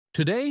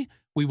Today,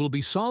 we will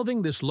be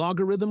solving this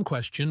logarithm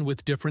question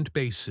with different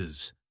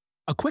bases.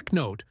 A quick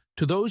note,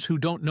 to those who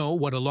don't know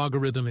what a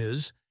logarithm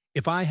is,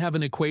 if I have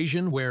an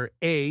equation where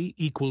a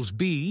equals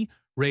b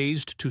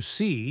raised to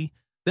c,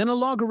 then a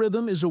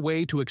logarithm is a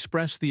way to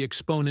express the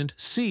exponent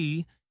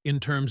c in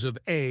terms of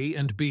a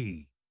and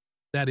b.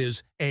 That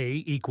is,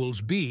 a equals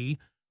b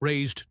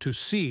raised to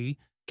c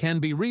can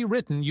be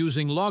rewritten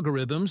using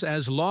logarithms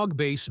as log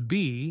base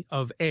b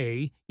of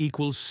a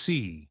equals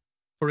c.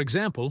 For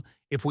example,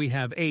 if we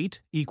have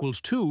 8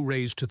 equals 2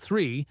 raised to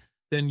 3,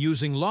 then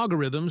using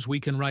logarithms we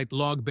can write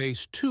log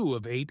base 2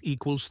 of 8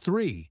 equals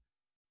 3.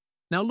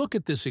 Now look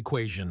at this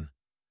equation.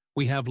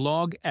 We have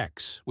log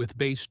x with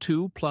base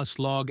 2 plus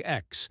log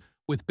x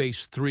with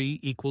base 3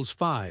 equals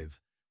 5,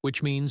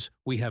 which means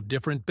we have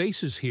different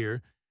bases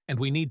here and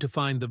we need to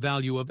find the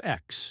value of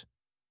x.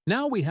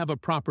 Now we have a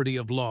property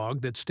of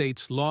log that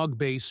states log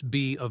base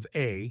b of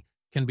a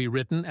can be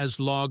written as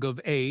log of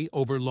a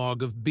over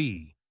log of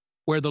b,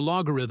 where the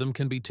logarithm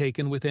can be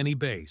taken with any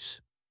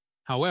base.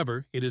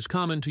 However, it is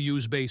common to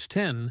use base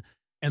 10,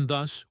 and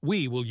thus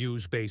we will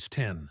use base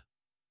 10.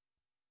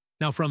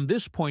 Now from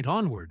this point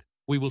onward,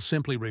 we will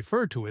simply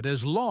refer to it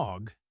as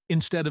log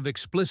instead of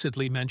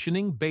explicitly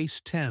mentioning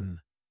base 10.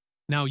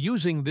 Now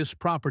using this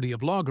property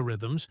of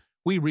logarithms,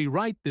 we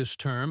rewrite this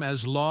term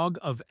as log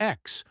of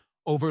x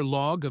over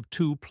log of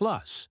 2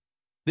 plus,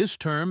 this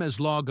term as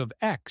log of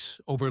x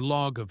over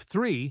log of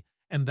 3,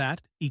 and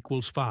that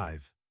equals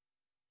 5.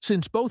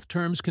 Since both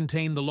terms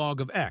contain the log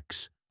of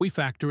x, we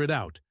factor it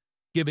out,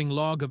 giving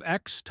log of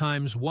x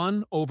times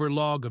 1 over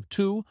log of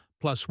 2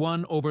 plus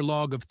 1 over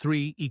log of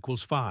 3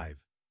 equals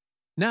 5.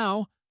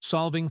 Now,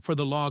 solving for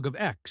the log of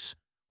x,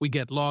 we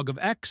get log of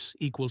x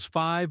equals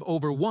 5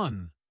 over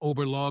 1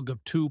 over log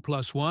of 2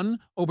 plus 1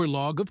 over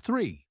log of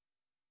 3.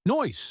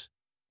 Nice!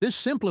 This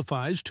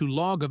simplifies to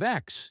log of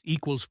x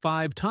equals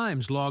 5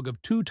 times log of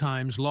 2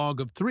 times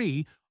log of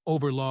 3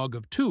 over log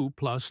of 2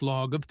 plus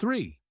log of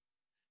 3.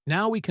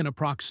 Now we can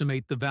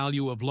approximate the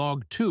value of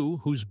log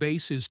 2, whose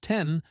base is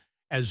 10,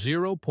 as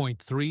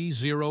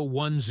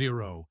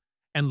 0.3010,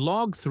 and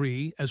log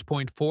 3 as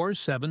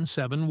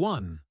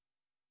 0.4771.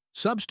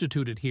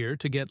 Substitute it here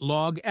to get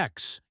log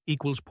x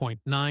equals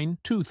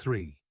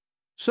 0.923.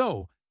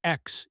 So,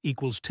 x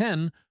equals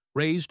 10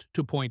 raised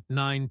to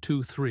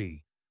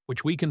 0.923,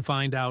 which we can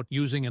find out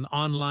using an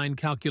online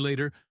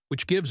calculator,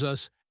 which gives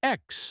us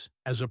x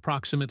as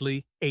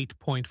approximately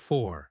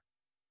 8.4.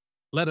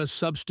 Let us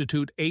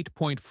substitute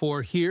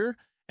 8.4 here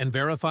and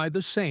verify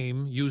the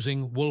same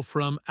using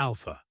Wolfram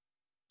alpha.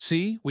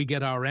 See, we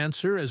get our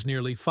answer as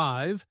nearly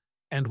 5,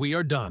 and we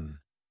are done.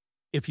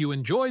 If you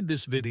enjoyed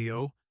this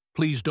video,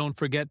 please don't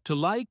forget to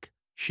like,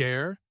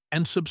 share,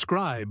 and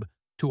subscribe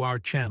to our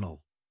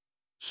channel.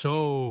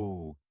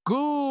 So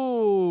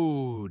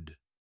good!